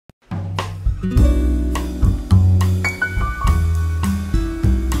All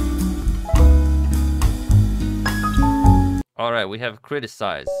right, we have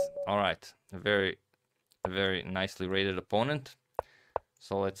criticized. All right, a very nicely rated opponent.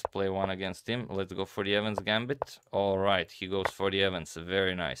 So let's play one against him. Let's go for the Evans Gambit. All right, he goes for the Evans.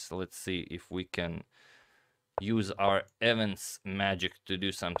 Very nice. Let's see if we can use our Evans magic to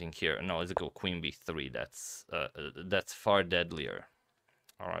do something here. No, let's go Queen B3. That's far deadlier.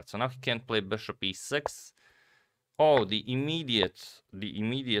 All right, so now he can't play Bishop E6. Oh, the immediate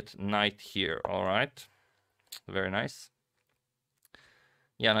knight here. All right, very nice.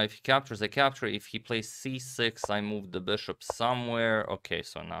 Yeah, now if he captures, I capture. If he plays C6, I move the bishop somewhere. Okay,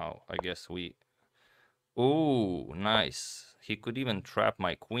 so now I guess we... Oh, nice. He could even trap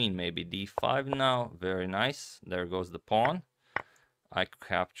my queen, maybe D5 now. Very nice. There goes the pawn. I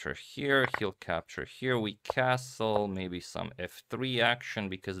capture here, he'll capture here. We castle, maybe some F3 action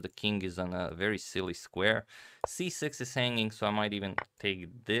because the king is on a very silly square. C6 is hanging, so I might even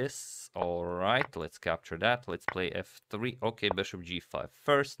take this. All right, let's capture that. Let's play F3. Okay, bishop G5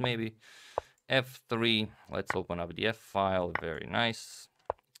 first, maybe. F3. Let's open up the F file. Very nice.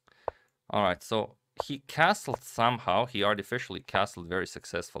 All right, so he castled somehow. He artificially castled very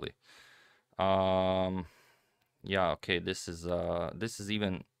successfully. Yeah, okay, this is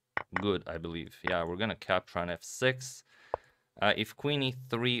even good, I believe. Yeah, we're gonna capture on F6. If Queen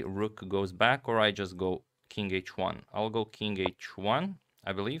E3, Rook goes back, or I just go King H1. I'll go King H1,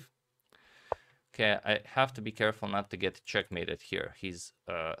 I believe. Okay, I have to be careful not to get checkmated here. He's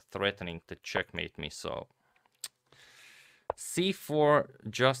threatening to checkmate me, so C4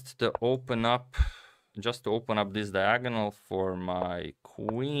 just to open up this diagonal for my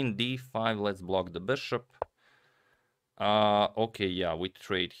queen. D5, let's block the bishop. Okay, yeah, we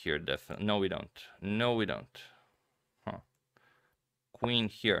trade here, definitely. No, we don't. No, we don't. Huh. Queen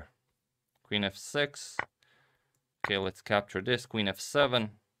here. Queen F6. Okay, let's capture this. Queen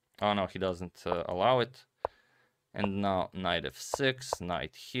F7. Oh, no, he doesn't allow it. And now knight F6,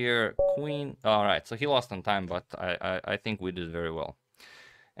 knight here, queen. All right, so he lost on time, but I think we did very well.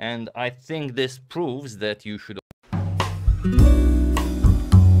 And I think this proves that you should...